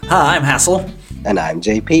Hi, I'm Hassel. And I'm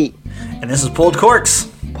JP. And this is Pulled Corks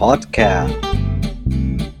Podcast.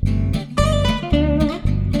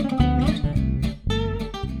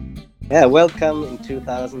 Yeah, welcome in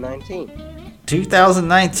 2019.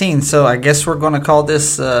 2019, so I guess we're going to call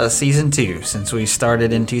this Season 2, since we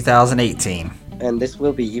started in 2018. And this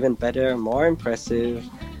will be even better, more impressive,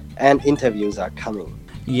 and interviews are coming.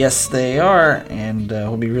 Yes, they are, and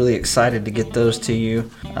we'll be really excited to get those to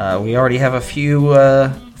you. We already have a few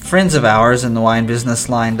friends of ours in the wine business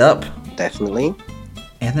lined up. Definitely.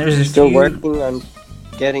 And there's still working on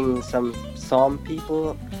getting some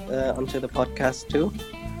people onto the podcast too.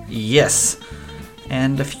 Yes.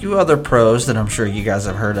 And a few other pros that I'm sure you guys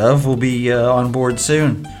have heard of will be on board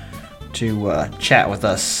soon to chat with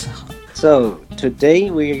us. So, today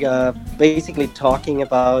we are basically talking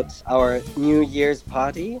about our New Year's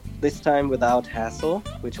party, this time without Hassel,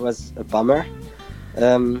 which was a bummer,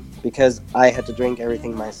 because I had to drink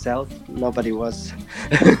everything myself. Nobody was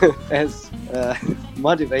as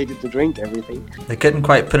motivated to drink everything. They couldn't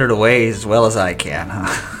quite put it away as well as I can,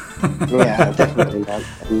 huh? Yeah, definitely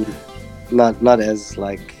not. Not as,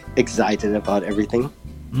 excited about everything.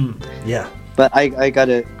 Yeah. But I got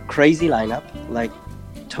a crazy lineup,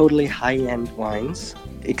 totally high-end wines,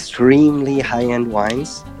 extremely high-end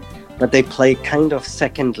wines, but they play kind of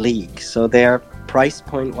second league. So their price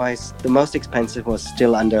point-wise, the most expensive was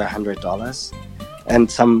still under $100, and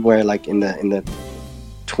somewhere in the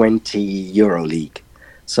 20 euro league.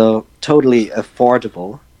 So totally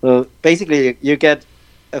affordable. So basically, you get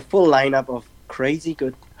a full lineup of crazy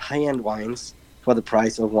good high-end wines for the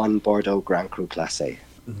price of one Bordeaux Grand Cru Classé.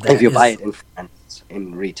 If you buy it in France,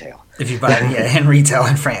 in retail. If you buy it, in retail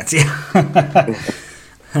in France, yeah.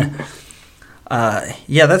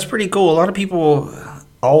 Yeah, that's pretty cool. A lot of people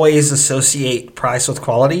always associate price with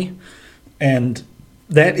quality, and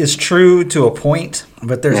that is true to a point,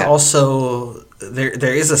 but there's also, there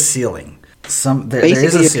is a ceiling. There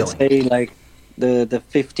is a ceiling. Basically, say, the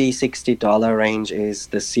 $50-$60 range is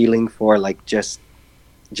the ceiling for, just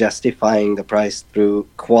justifying the price through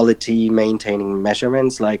quality maintaining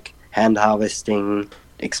measurements like hand harvesting,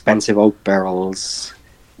 expensive oak barrels,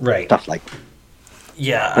 right? Stuff like that.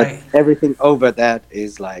 Yeah, but everything over that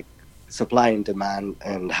is supply and demand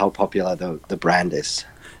and how popular the brand is.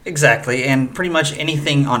 Exactly, and pretty much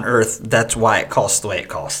anything on earth, that's why it costs the way it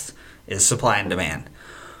costs, is supply and demand.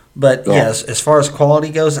 But yes, as far as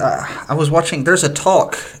quality goes, I was watching, there's a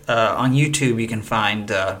talk on YouTube you can find.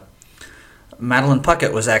 Madeline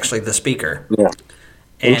Puckett was actually the speaker. Yeah.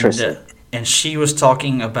 Interesting. And she was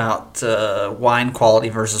talking about wine quality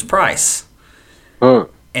versus price.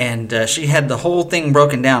 And she had the whole thing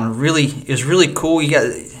broken down. It was really cool. You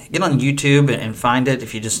got get on YouTube and find it.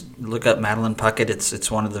 If you just look up Madeline Puckett,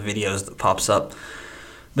 it's one of the videos that pops up.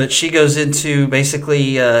 But she goes into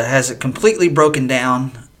basically has it completely broken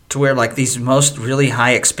down to where these most really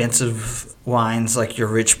high expensive wines like your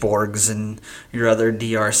Richborgs and your other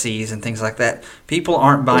DRCs and things like that, people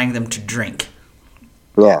aren't buying them to drink.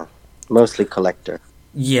 Yeah, mostly collector.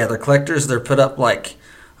 Yeah, they're collectors. They're put up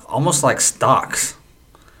almost like stocks.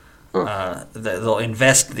 They'll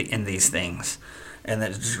invest in these things, and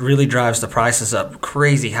that really drives the prices up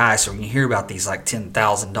crazy high. So when you hear about these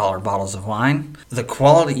 $10,000 bottles of wine, the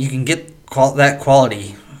quality you can get that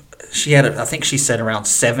quality. She had, I think she said around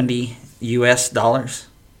 $70 US.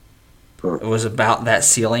 It was about that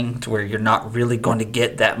ceiling to where you're not really going to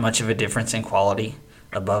get that much of a difference in quality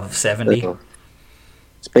above 70.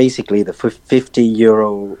 It's basically the 50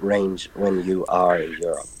 euro range when you are in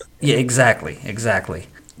Europe. Yeah, exactly.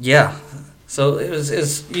 Yeah. So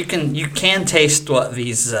you can taste what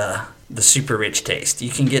these the super rich taste.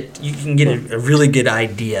 You can get a really good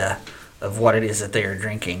idea of what it is that they are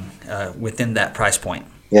drinking within that price point.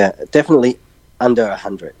 Yeah, definitely under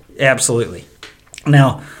 100. Absolutely.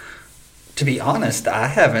 Now, to be honest, I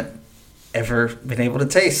haven't ever been able to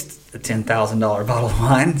taste a $10,000 bottle of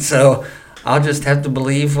wine, so I'll just have to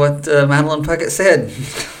believe what Madeline Puckett said.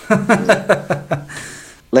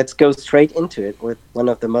 Let's go straight into it with one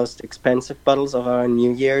of the most expensive bottles of our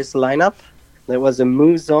New Year's lineup. There was a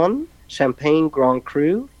Mouzon Champagne Grand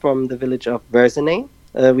Cru from the village of Verzenay.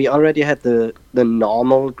 We already had the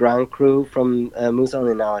normal Grand Cru from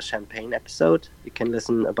Mouzon in our Champagne episode. You can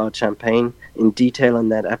listen about Champagne in detail in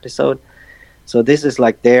that episode. So this is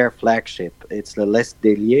their flagship. It's the Les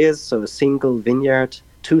Deliers, so a single vineyard,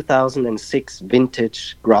 2006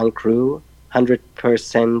 vintage Grand Cru,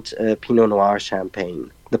 100% Pinot Noir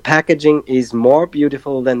Champagne. The packaging is more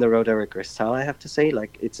beautiful than the Roderick Cristal, I have to say.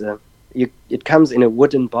 It comes in a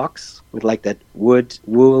wooden box with that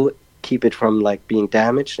wool keep it from like being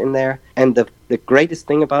damaged in there. And the greatest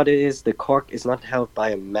thing about it is the cork is not held by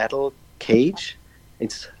a metal cage.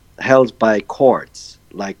 It's held by cords,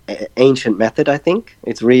 like ancient method, I think.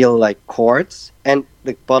 It's real like cords. And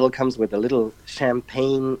the bottle comes with a little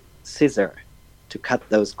champagne scissor to cut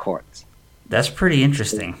those cords. That's pretty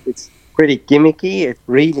interesting. It's pretty gimmicky. It's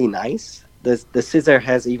really nice. The scissor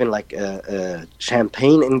has even like a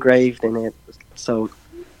champagne engraved in it. So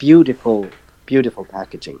beautiful, beautiful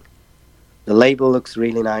packaging. The label looks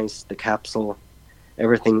really nice. The capsule,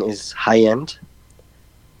 everything is high end.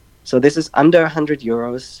 So this is under 100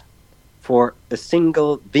 euros for a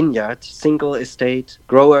single vineyard, single estate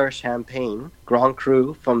grower champagne Grand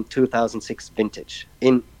Cru from 2006 vintage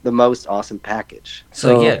in the most awesome package.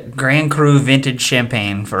 So yeah, Grand Cru vintage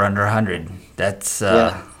champagne for under 100. That's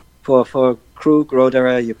for Cru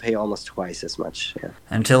Grodera you pay almost twice as much. Yeah.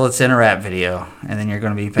 Until it's in a rap video, and then you're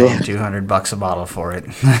going to be paying $200 a bottle for it.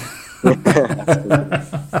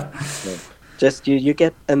 Just you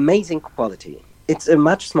get amazing quality. It's a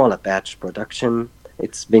much smaller batch production.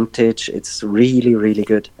 It's vintage. It's really, really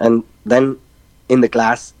good. And then in the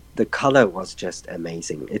glass, the color was just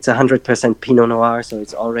amazing. It's 100% Pinot Noir, so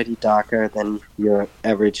it's already darker than your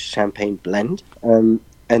average champagne blend. And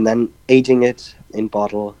then aging it in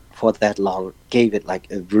bottle for that long gave it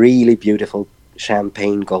like a really beautiful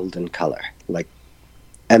champagne golden color. Like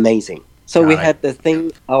amazing. So we had the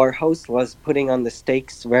thing, our host was putting on the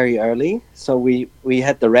steaks very early. So we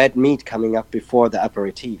had the red meat coming up before the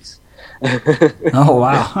aperitifs. Oh,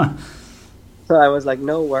 wow. So I was like,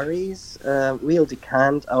 no worries. We'll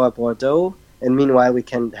decant our Bordeaux. And meanwhile, we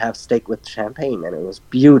can have steak with champagne. And it was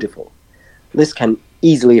beautiful. This can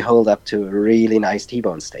easily hold up to a really nice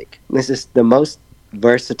T-bone steak. This is the most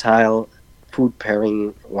versatile food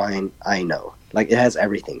pairing wine I know. Like, it has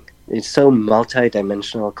everything. It's so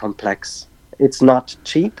multi-dimensional, complex. It's not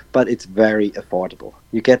cheap, but it's very affordable.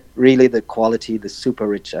 You get really the quality the super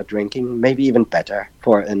rich are drinking, maybe even better,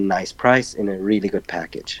 for a nice price in a really good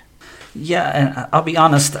package. Yeah, and I'll be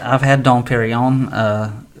honest, I've had Dom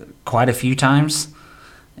Perignon quite a few times.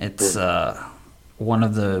 It's one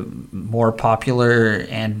of the more popular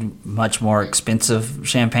and much more expensive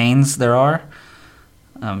champagnes there are,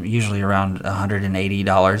 usually around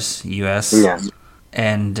 $180 US. Yeah.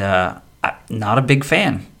 And I'm not a big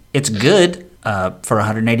fan. It's good for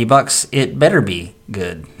 $180. It better be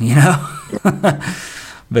good, you know.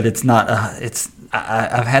 But it's not.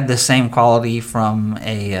 I've had the same quality from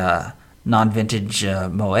a non-vintage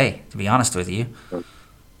Moet. To be honest with you.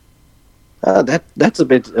 That's a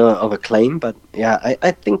bit of a claim, but yeah,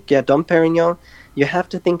 I think Dom Perignon. You have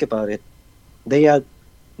to think about it.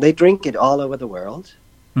 They drink it all over the world.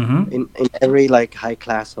 Mm-hmm. In every like high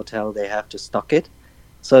class hotel, they have to stock it.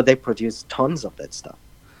 So they produce tons of that stuff.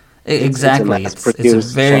 Exactly. It's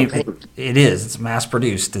mass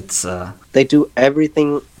produced. It's they do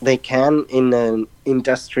everything they can in an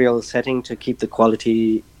industrial setting to keep the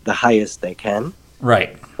quality the highest they can.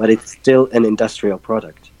 Right. But it's still an industrial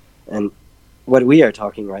product. And what we are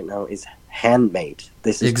talking right now is handmade.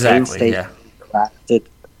 This is painstakingly crafted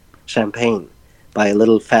champagne by a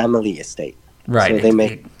little family estate. Right. So they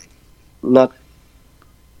make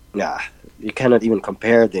you cannot even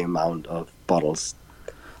compare the amount of bottles.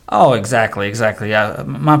 Oh, exactly. Yeah,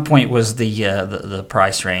 my point was the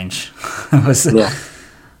price range.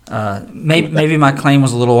 Maybe my claim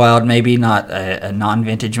was a little wild. Maybe not a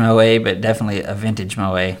non-vintage Moet, but definitely a vintage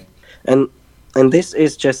Moet. And this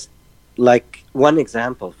is just like one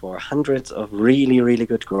example for hundreds of really, really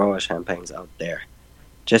good grower champagnes out there.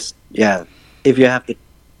 Just if you have the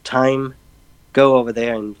time, go over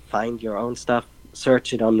there and find your own stuff.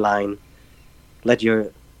 Search it online. Let your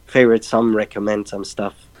favorite somm recommend some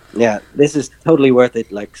stuff. Yeah, this is totally worth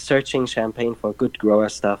it. Like searching champagne for good grower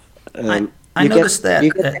stuff. I noticed that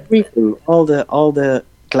you get everything, all the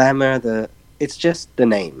glamour. It's just the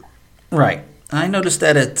name. Right. I noticed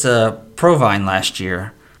that at Provine last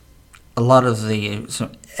year. A lot of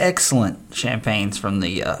some excellent champagnes from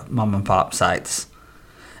the mom and pop sites,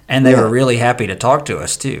 and they were really happy to talk to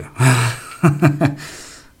us too.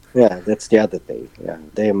 Yeah, that's the other thing. Yeah,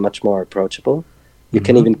 they are much more approachable. You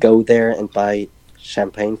can even go there and buy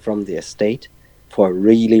champagne from the estate for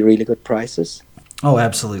really, really good prices. Oh,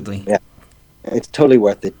 absolutely. Yeah, it's totally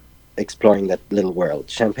worth it exploring that little world.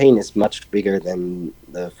 Champagne is much bigger than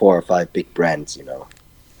the 4 or 5 big brands, you know.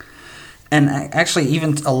 And actually,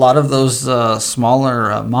 even a lot of those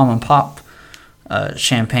smaller mom and pop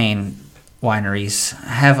champagne wineries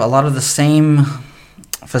have a lot of the same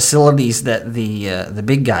facilities that the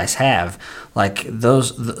big guys have. Like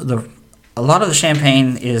a lot of the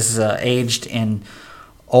champagne is aged in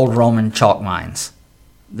old Roman chalk mines,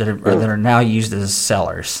 that are now used as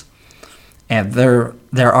cellars, and there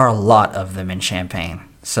are a lot of them in Champagne.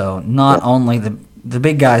 So not only the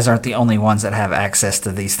big guys aren't the only ones that have access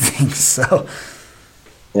to these things. So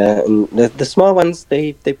yeah, and the small ones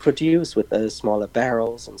they produce with smaller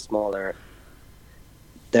barrels and smaller.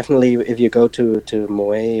 Definitely, if you go to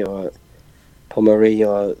Moët or Pommery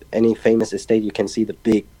or any famous estate, you can see the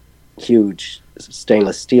big, huge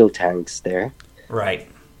stainless steel tanks there. Right.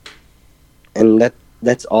 And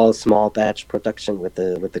that's all small batch production with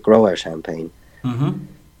the grower champagne. Mm-hmm.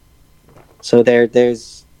 So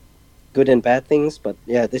there's good and bad things, but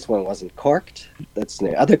yeah, this one wasn't corked. That's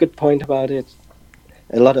the other good point about it.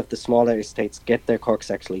 A lot of the smaller estates get their corks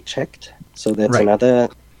actually checked, so that's another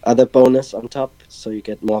bonus on top. So you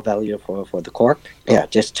get more value for the cork. Yeah,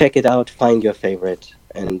 just check it out, find your favorite,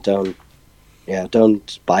 and don't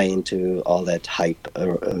buy into all that hype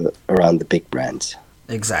around the big brands.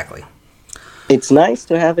 Exactly. It's nice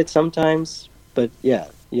to have it sometimes, but yeah,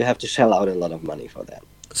 you have to shell out a lot of money for that.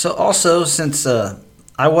 So also, since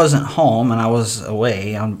I wasn't home and I was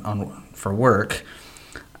away on for work,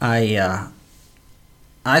 I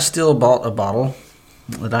still bought a bottle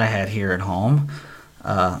that I had here at home.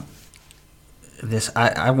 I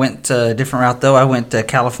went a different route though. I went to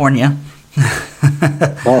California.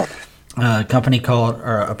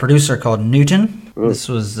 A producer called Newton. This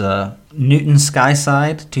was Newton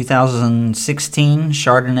Skyside 2016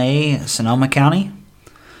 Chardonnay, Sonoma County.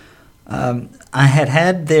 I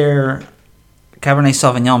had their Cabernet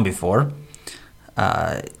Sauvignon before,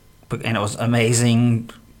 and it was amazing,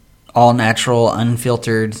 all natural,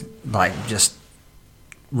 unfiltered, like just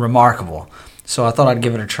remarkable. So I thought I'd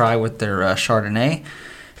give it a try with their Chardonnay.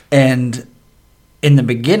 And in the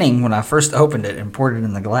beginning, when I first opened it and poured it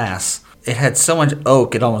in the glass, it had so much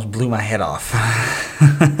oak it almost blew my head off.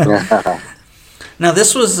 Now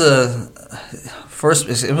this was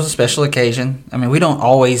it was a special occasion. I mean, we don't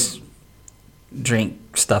always drink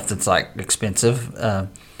stuff that's like expensive.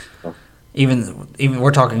 Even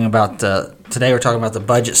we're talking about today. We're talking about the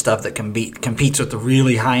budget stuff that competes with the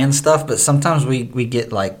really high end stuff. But sometimes we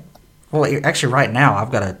get like, well, actually, right now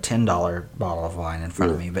I've got a $10 bottle of wine in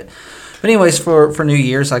front of me. But anyways, for New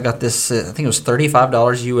Year's, I got this. I think it was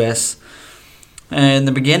 $35 US. And in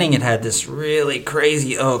the beginning, it had this really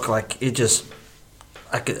crazy oak. Like it just,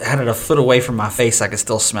 had it a foot away from my face. I could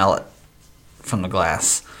still smell it from the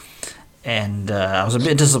glass. And I was a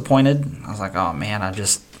bit disappointed. I was like, oh man, I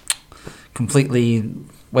just completely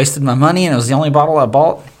wasted my money, and it was the only bottle I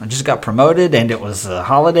bought. I just got promoted, and it was a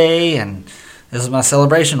holiday, and this is my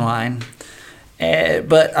celebration wine.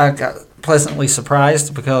 But I got pleasantly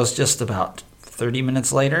surprised because just about 30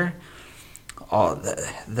 minutes later,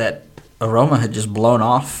 that aroma had just blown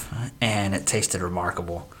off, and it tasted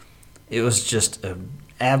remarkable. It was just an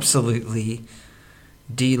absolutely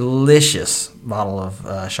delicious bottle of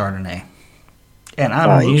Chardonnay. And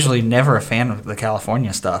I'm usually never a fan of the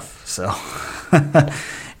California stuff, so it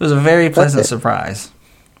was a very pleasant surprise.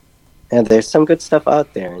 And there's some good stuff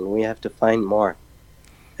out there, and we have to find more.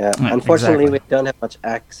 Unfortunately, we don't have much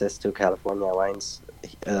access to California wines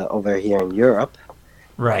over here in Europe.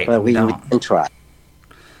 Right. But we can try.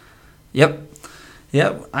 Yep.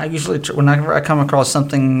 I usually, whenever I come across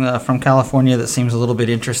something from California that seems a little bit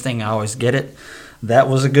interesting, I always get it. That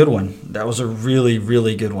was a good one. That was a really,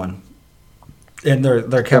 really good one. And their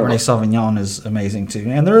Cabernet Sauvignon is amazing too.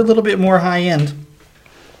 And they're a little bit more high end.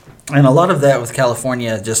 And a lot of that with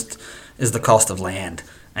California just is the cost of land.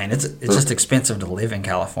 And it's just expensive to live in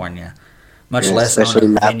California. Much less especially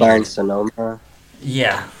Napa and Sonoma.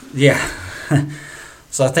 Yeah.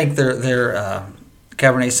 So I think their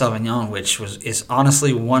Cabernet Sauvignon, which is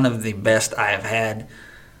honestly one of the best I have had,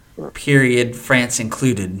 period, France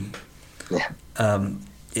included. Yeah.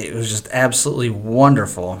 It was just absolutely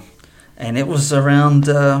wonderful. And it was around,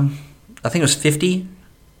 I think it was $50,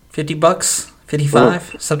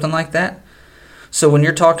 $55, something like that. So when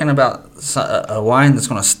you're talking about a wine that's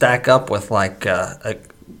going to stack up with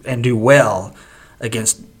and do well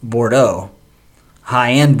against Bordeaux,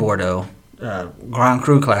 high-end Bordeaux, Grand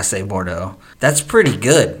Cru Class A Bordeaux, that's pretty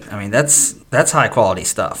good. I mean, that's high-quality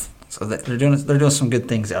stuff. So they're doing some good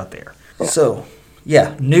things out there. Yeah. So,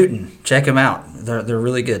 yeah, Newton, check them out. They're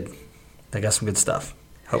really good. They got some good stuff.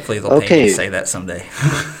 Hopefully they'll pay me to say that someday.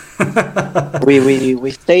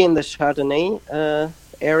 we stay in the Chardonnay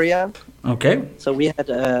area. Okay. So we had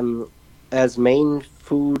as main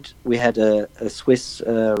food we had a Swiss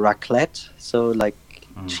raclette, so like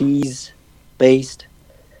cheese based.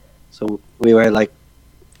 So we were like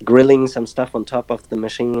grilling some stuff on top of the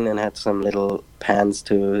machine and had some little pans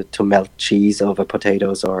to melt cheese over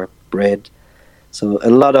potatoes or bread. So a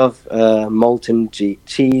lot of molten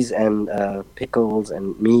cheese and pickles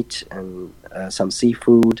and meat and some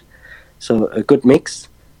seafood. So a good mix.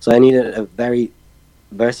 So I needed a very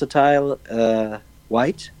versatile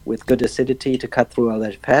white with good acidity to cut through all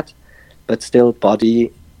that fat, but still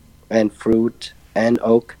body and fruit and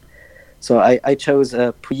oak. So I chose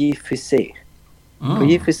a Puyi Fusé.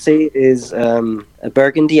 Puyi Fusé is a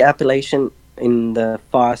Burgundy appellation in the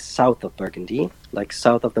far south of Burgundy, like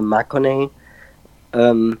south of the Mâconnais.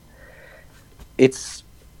 It's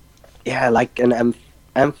like an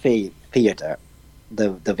amphitheater,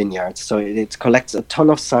 the vineyards. So it collects a ton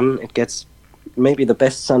of sun. It gets maybe the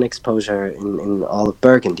best sun exposure in all of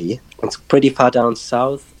Burgundy. It's pretty far down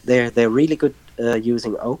south. They're really good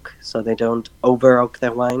using oak, so they don't over oak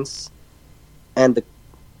their wines. And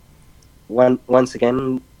once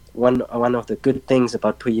again, one of the good things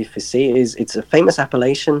about Puyi Fusé is it's a famous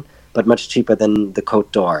appellation, but much cheaper than the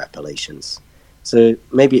Côte d'Or appellations. So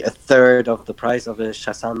maybe a third of the price of a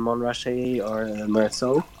Chassagne Montrachet or a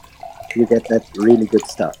Meursault, you get that really good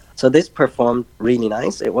stuff. So this performed really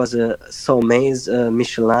nice. It was a Sommets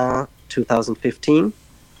Michelin 2015,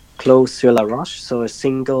 Clos-sur-la-Roche, so a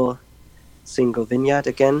single vineyard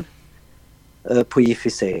again, Puyi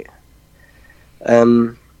Fusé.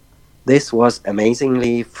 This was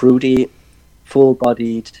amazingly fruity,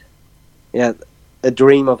 full-bodied, a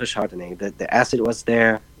dream of a Chardonnay. The acid was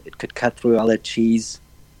there. It could cut through all that cheese.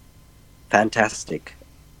 Fantastic.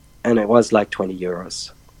 And it was like 20 euros.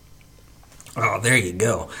 Oh, there you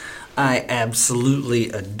go. I absolutely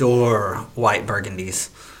adore white Burgundies.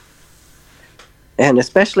 And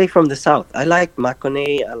especially from the south. I like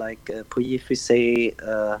Mâconnais, I like Puyi Fusé,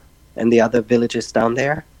 and the other villages down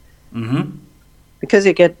there. Mm-hmm. Because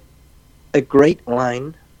you get a great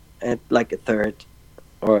wine at like a third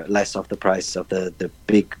or less of the price of the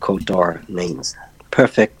big Côte d'Or names.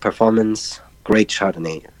 Perfect performance, great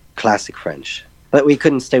Chardonnay, classic French. But we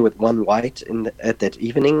couldn't stay with one white at that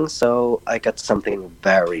evening, so I got something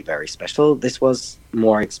very, very special. This was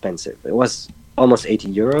more expensive. It was almost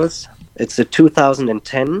 80 euros. It's a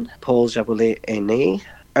 2010 Paul Jaboulet Aîné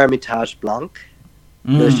Hermitage Blanc,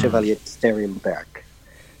 Le Chevalier de Sterenberg.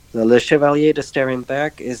 The Le Chevalier de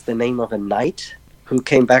Sterenberg is the name of a knight who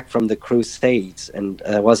came back from the Crusades and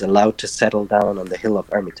was allowed to settle down on the hill of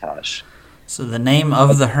Hermitage. So the name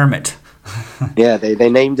of the hermit. Yeah, they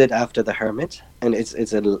named it after the hermit, and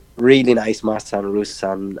it's a really nice Marsanne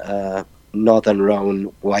Roussanne Northern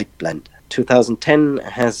Rhone white blend. 2010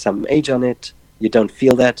 has some age on it. You don't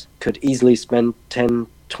feel that. Could easily spend 10,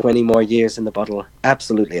 20 more years in the bottle.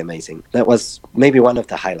 Absolutely amazing. That was maybe one of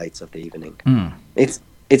the highlights of the evening. It's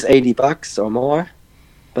 $80 or more,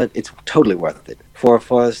 but it's totally worth it.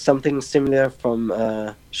 For something similar from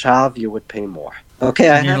Chave, you would pay more. Okay,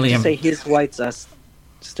 I have to say his whites are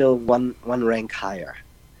still one rank higher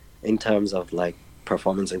in terms of like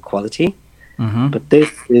performance and quality. Mm-hmm. But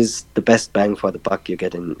this is the best bang for the buck you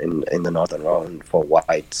get in the Northern Rhone for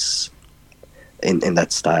whites in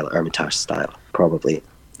that style, Hermitage style, probably.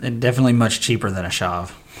 And definitely much cheaper than a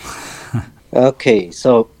Chave. Okay,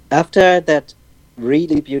 so after that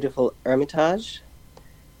really beautiful Hermitage,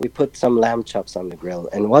 we put some lamb chops on the grill.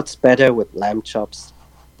 And what's better with lamb chops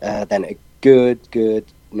than a good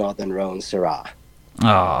Northern Rhone Syrah?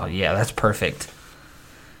 Oh, yeah, that's perfect.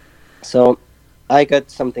 So I got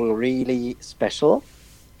something really special.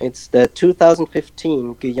 It's the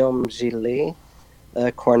 2015 Guillaume Gillet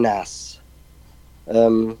Cornas.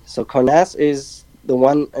 So Cornas is the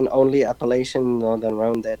one and only appellation in Northern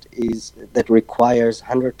Rhone that requires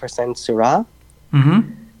 100% Syrah.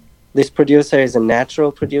 Mm-hmm. This producer is a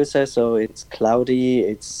natural producer, so it's cloudy,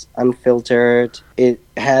 it's unfiltered, it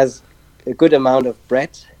has a good amount of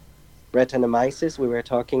Brettanomyces. We were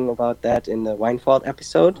talking about that in the Wine Vault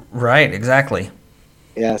episode. Right, exactly.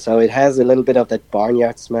 Yeah, so it has a little bit of that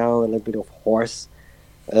barnyard smell, a little bit of horse.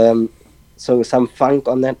 So some funk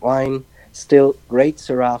on that wine. Still great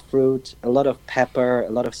Syrah fruit, a lot of pepper, a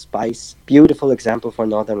lot of spice. Beautiful example for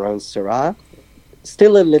Northern Rhone Syrah.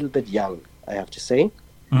 Still a little bit young, I have to say.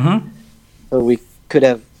 Mm-hmm. So we could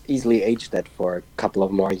have easily aged that for a couple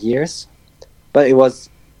of more years. But it was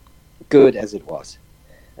good as it was.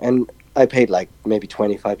 And I paid like maybe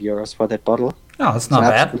 25 euros for that bottle. Oh, that's not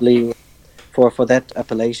bad. For that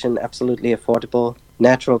appellation, absolutely affordable.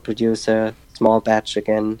 Natural producer, small batch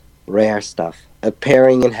again, rare stuff. A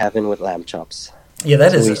pairing in heaven with lamb chops. Yeah,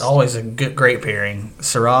 that is always a great pairing.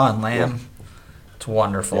 Syrah and lamb. Yeah. It's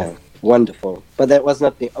wonderful. Yeah, wonderful. But that was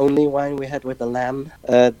not the only wine we had with the lamb.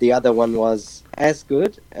 The other one was as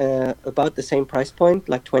good, about the same price point,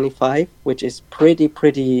 like 25, which is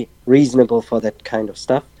pretty reasonable for that kind of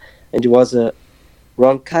stuff. And it was a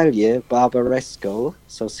Roncalli Barbaresco,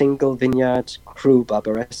 so single vineyard Cru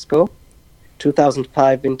Barbaresco,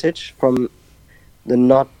 2005 vintage from the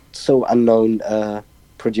not so unknown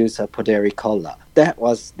producer Poderi Colla. That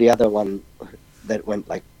was the other one that went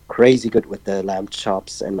like crazy good with the lamb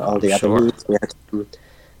chops and all the other meats. We had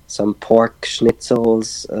some pork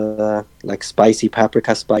schnitzels, like spicy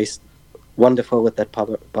paprika spice, wonderful with that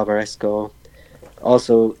Barbaresco.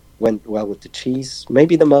 Also went well with the cheese.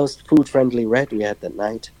 Maybe the most food-friendly red we had that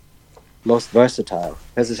night. Most versatile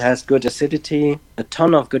because it has good acidity, a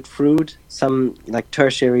ton of good fruit, some like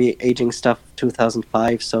tertiary aging stuff,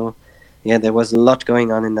 2005. So yeah, there was a lot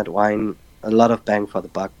going on in that wine, a lot of bang for the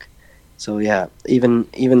buck. So yeah, even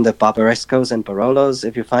the Barbarescos and Barolos,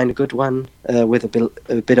 if you find a good one with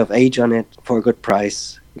a bit of age on it for a good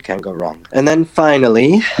price, you can't go wrong. And then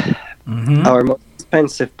finally, our most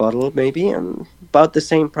expensive bottle, maybe, and about the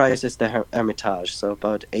same price as the Hermitage, so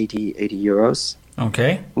about 80 euros.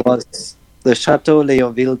 Okay. Was the Chateau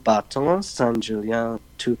Léoville Barton Saint-Julien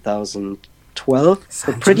 2012.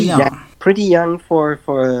 So pretty young for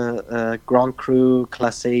Grand Cru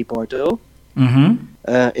Classé Bordeaux.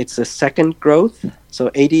 It's a second growth, so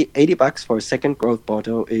 $80 for a second growth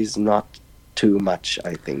Bordeaux is not too much.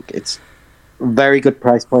 I think it's a very good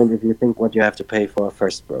price point if you think what you have to pay for a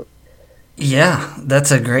first growth. Yeah,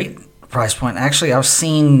 that's a great price point. Actually, I've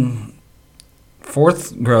seen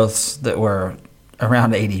fourth growths that were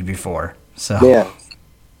around 80 before. So yeah,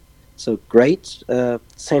 so great.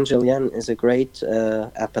 Saint-Julien is a great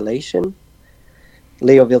appellation.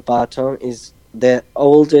 Léoville Barton is the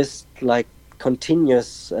oldest like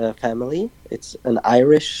continuous family. It's an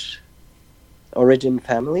Irish origin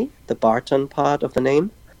family, the Barton part of the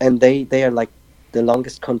name, and they are like the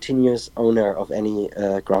longest continuous owner of any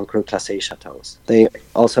Grand Cru Classé chateaus. They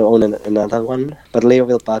also own another one, but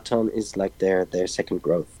Léoville Barton is like their second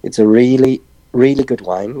growth. It's a really good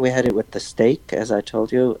wine. We had it with the steak, as I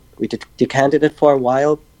told you. We decanted it for a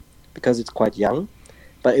while because it's quite young,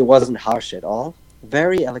 but it wasn't harsh at all.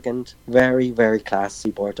 Very elegant, very, very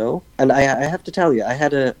classy Bordeaux. And I have to tell you, I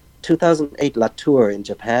had a 2008 Latour in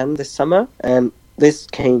Japan this summer, and this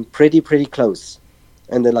came pretty close.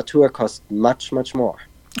 And the Latour cost much, much more.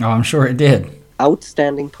 Oh, I'm sure it did.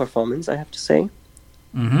 Outstanding performance, I have to say,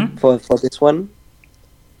 for this one.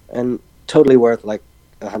 And totally worth like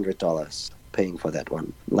 $100 paying for that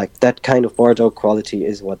one. Like that kind of Bordeaux quality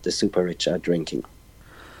is what the super rich are drinking.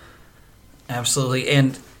 Absolutely.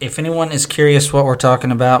 And if anyone is curious what we're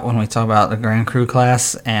talking about when we talk about the Grand Cru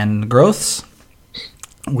class and growths,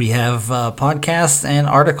 we have podcasts and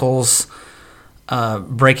articles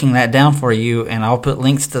breaking that down for you, and I'll put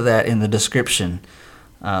links to that in the description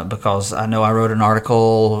because I know I wrote an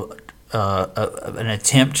article, an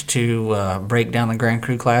attempt to break down the Grand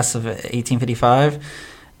Cru class of 1855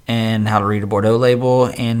 and how to read a Bordeaux label,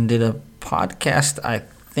 and did a podcast, I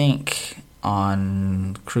think,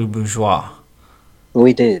 on Cru Bourgeois.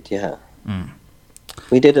 We did, yeah.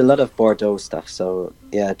 We did a lot of Bordeaux stuff, so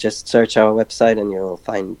yeah, just search our website and you'll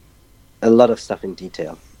find a lot of stuff in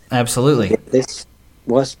detail. Absolutely. This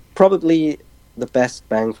was probably the best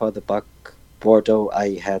bang for the buck Bordeaux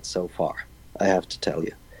I had so far, I have to tell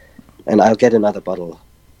you. And I'll get another bottle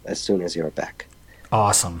as soon as you're back.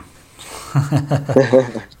 Awesome.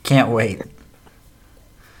 Can't wait.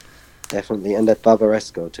 Definitely. And that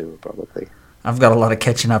Barbaresco too, probably. I've got a lot of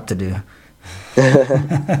catching up to do.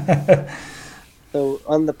 So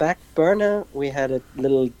on the back burner, we had a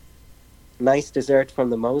little nice dessert from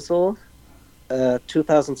the Mosel.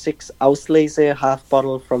 2006 Auslese half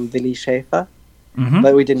bottle from Willi Schäfer,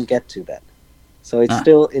 but we didn't get to that. So it's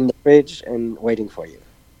still in the fridge and waiting for you.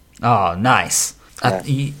 Oh, nice. Yeah.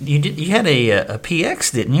 You had a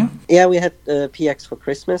PX, didn't you? Yeah, we had a PX for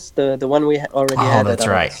Christmas. The one we already had that's at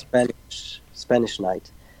our right. Spanish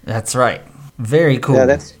night. That's right. Very cool.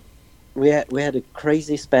 Yeah, we had a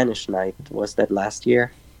crazy Spanish night. Was that last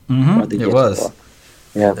year? Or the year was.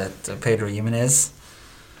 Before? Yeah. That Pedro Jimenez.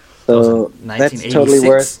 So that's totally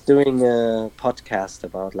worth doing a podcast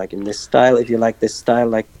about, like in this style. If you like this style,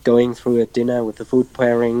 like going through a dinner with the food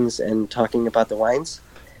pairings and talking about the wines.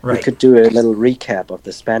 Right. We could do a little recap of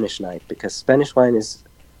the Spanish night, because Spanish wine is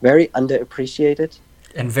very underappreciated.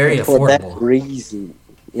 And very affordable.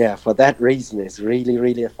 For that reason, it's really,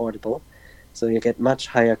 really affordable. So you get much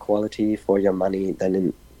higher quality for your money than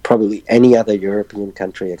in probably any other European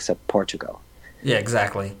country except Portugal. Yeah,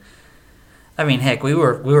 exactly. I mean, heck, we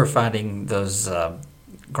were finding those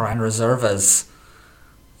Grand Reservas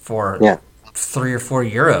for 3 or 4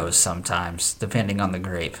 euros sometimes, depending on the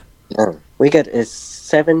grape. Yeah. We get a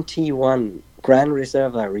 71 Grand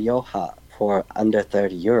Reserva Rioja for under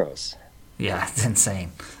 30 euros. Yeah, it's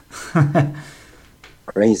insane.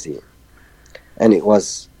 crazy. And it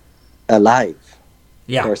was alive.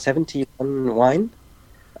 Yeah. For 71 wine,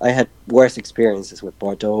 I had worse experiences with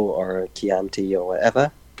Bordeaux or Chianti or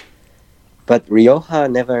whatever. But Rioja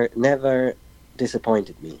never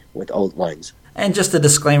disappointed me with old wines. And just a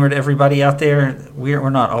disclaimer to everybody out there, we're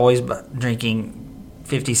not always drinking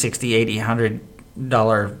 $50, $60, $80,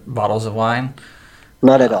 $100 bottles of wine.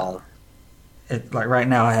 Not at all. Like right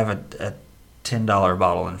now, I have a $10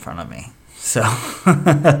 bottle in front of me. So,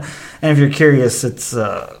 and if you're curious, it's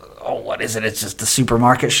what is it? It's just a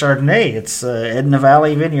supermarket Chardonnay. It's Edna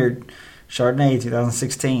Valley Vineyard Chardonnay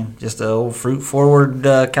 2016. Just a old fruit forward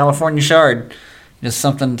California Chard. Just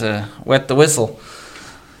something to wet the whistle.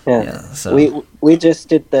 Yeah. So we just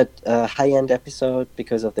did that high end episode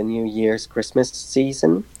because of the New Year's Christmas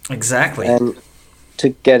season. Exactly. And to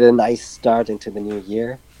get a nice start into the new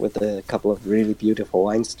year with a couple of really beautiful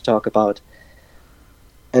wines to talk about.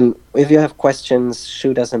 And if you have questions,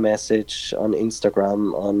 shoot us a message on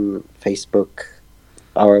Instagram, on Facebook,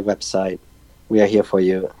 our website. We are here for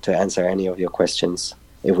you to answer any of your questions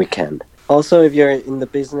if we can. Also, if you're in the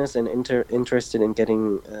business and interested in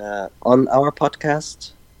getting on our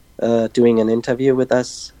podcast, doing an interview with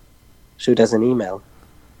us, shoot us an email.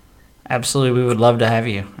 Absolutely, we would love to have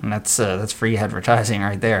you, and that's free advertising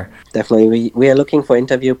right there. Definitely, we are looking for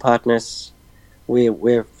interview partners.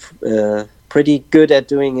 We're pretty good at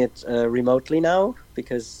doing it remotely now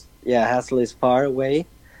because Hassel is far away,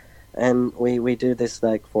 and we do this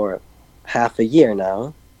like for half a year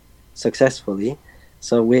now, successfully.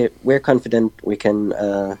 So we're confident we can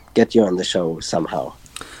get you on the show somehow.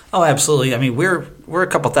 Oh, absolutely. I mean, we're a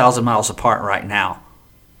couple thousand miles apart right now.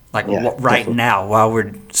 Now while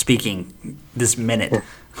we're speaking this minute.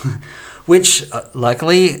 Which,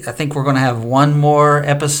 luckily, I think we're going to have one more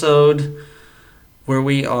episode where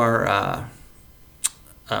we are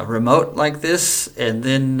remote like this, and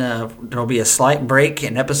then there'll be a slight break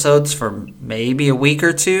in episodes for maybe a week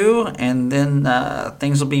or two, and then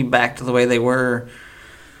things will be back to the way they were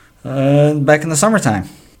back in the summertime.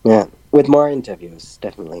 Yeah, with more interviews,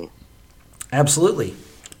 definitely. Absolutely.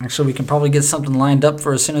 Actually, we can probably get something lined up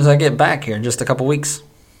for as soon as I get back here in just a couple weeks.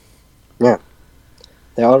 Yeah.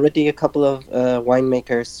 There are already a couple of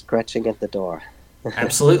winemakers scratching at the door.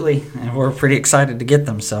 Absolutely. And we're pretty excited to get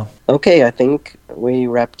them. So. Okay, I think we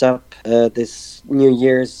wrapped up this New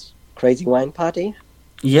Year's crazy wine party.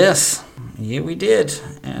 Yes. Yeah, we did.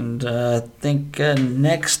 And I think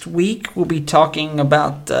next week we'll be talking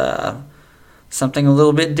about something a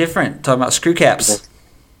little bit different. Talking about screw caps.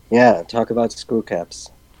 Yeah, talk about screw caps.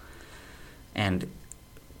 And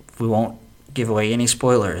we won't give away any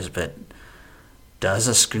spoilers, but does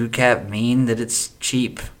a screw cap mean that it's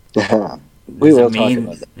cheap? We will talk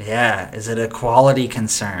about that. Yeah, is it a quality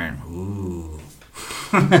concern? Ooh.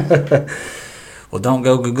 Well, don't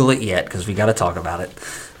go Google it yet because we got to talk about it.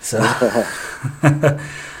 So,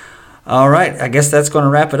 all right, I guess that's going to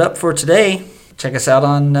wrap it up for today. Check us out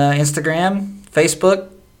on Instagram, Facebook.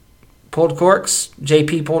 Pulled Corks,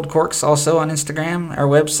 JP Pulled Corks also on Instagram, our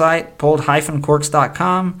website,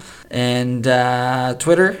 pulled-corks.com, and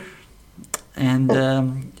Twitter, and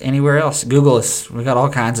anywhere else. Google us. We got all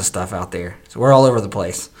kinds of stuff out there. So we're all over the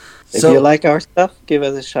place. If you like our stuff, give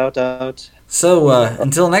us a shout out. So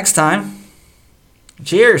until next time,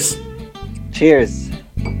 cheers. Cheers.